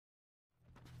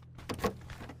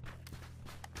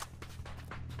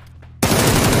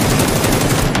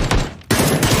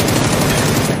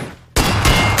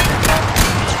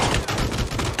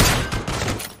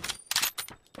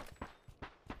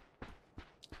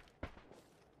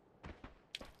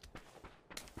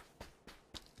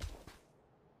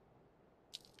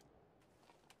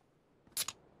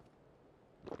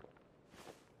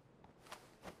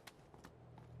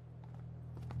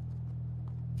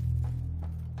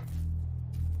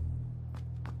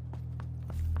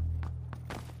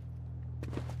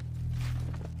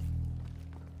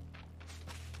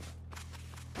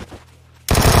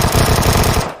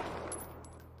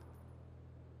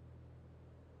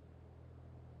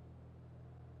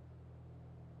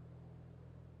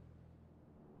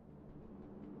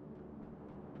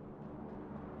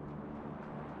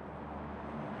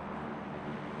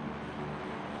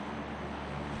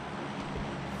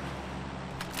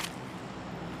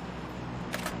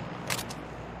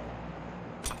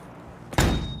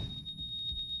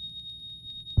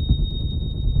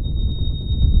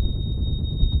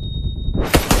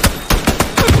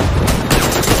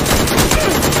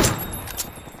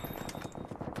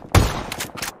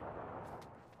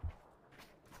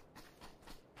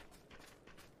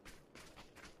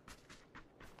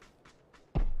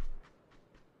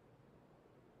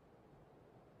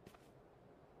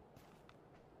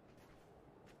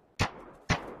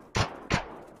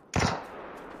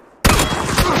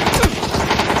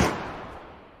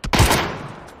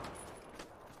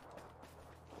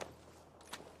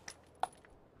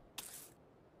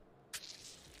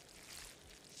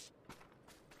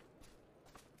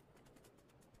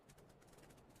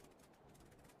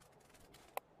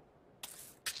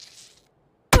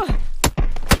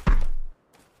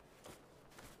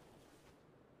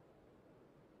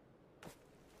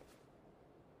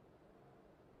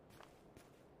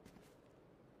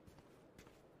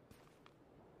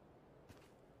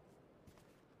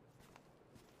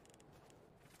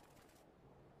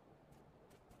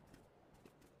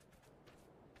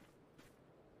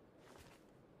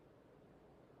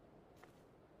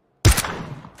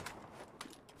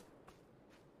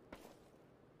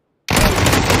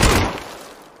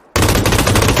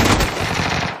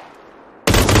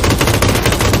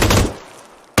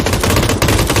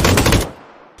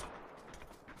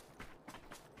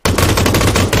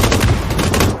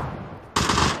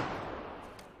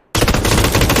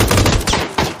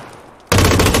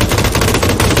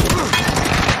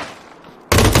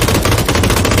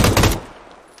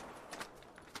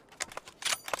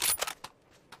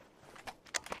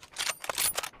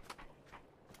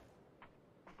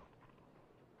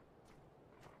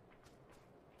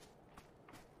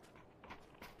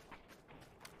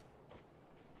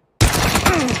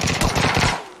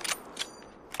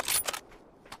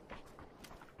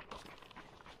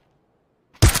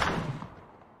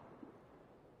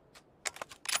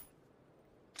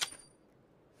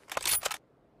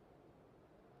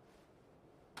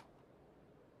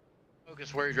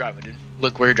Lucas, where you're driving, dude.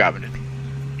 Look where you're driving, dude.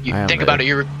 You think ready. about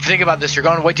it. Think about this. You're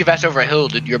going way too fast over a hill,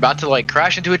 dude. You're about to like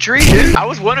crash into a tree, dude. I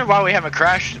was wondering why we haven't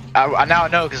crashed. I now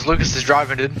know because Lucas is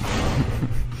driving, dude.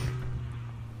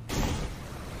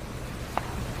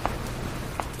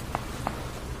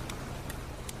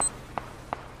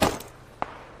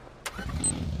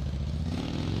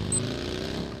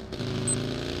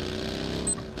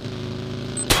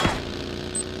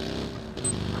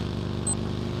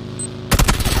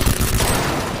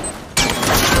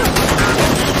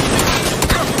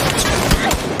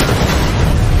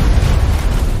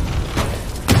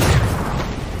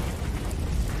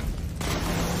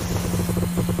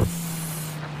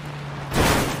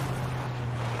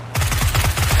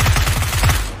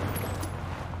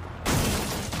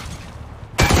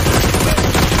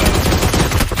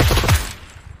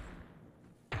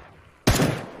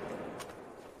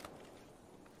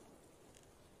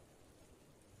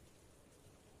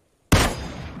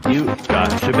 You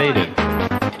got your baited.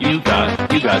 You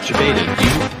got your baited. You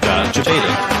got your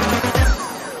baited.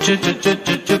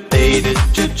 Baited.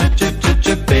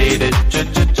 Baited.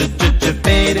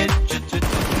 Baited.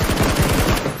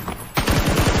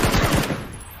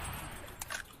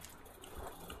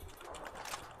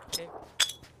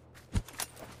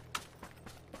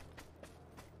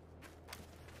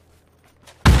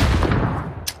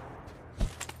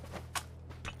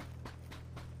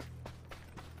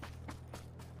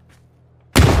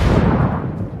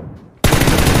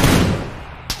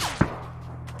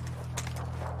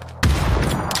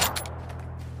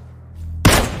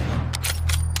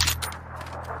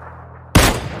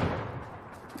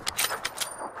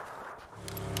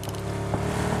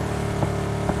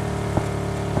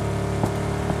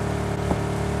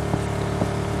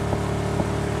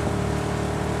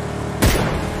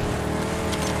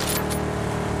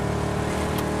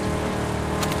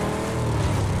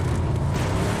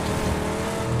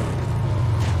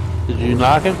 Did you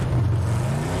knock him?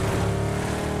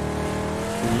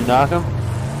 Did you knock him?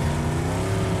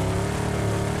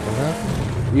 What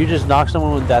happened? You just knocked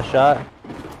someone with that shot?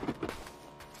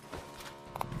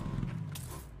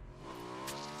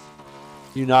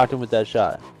 You knocked him with that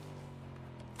shot.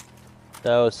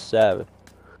 That was savage.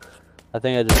 I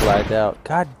think I just lagged out.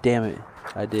 God damn it.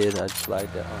 I did. I just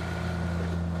lagged out.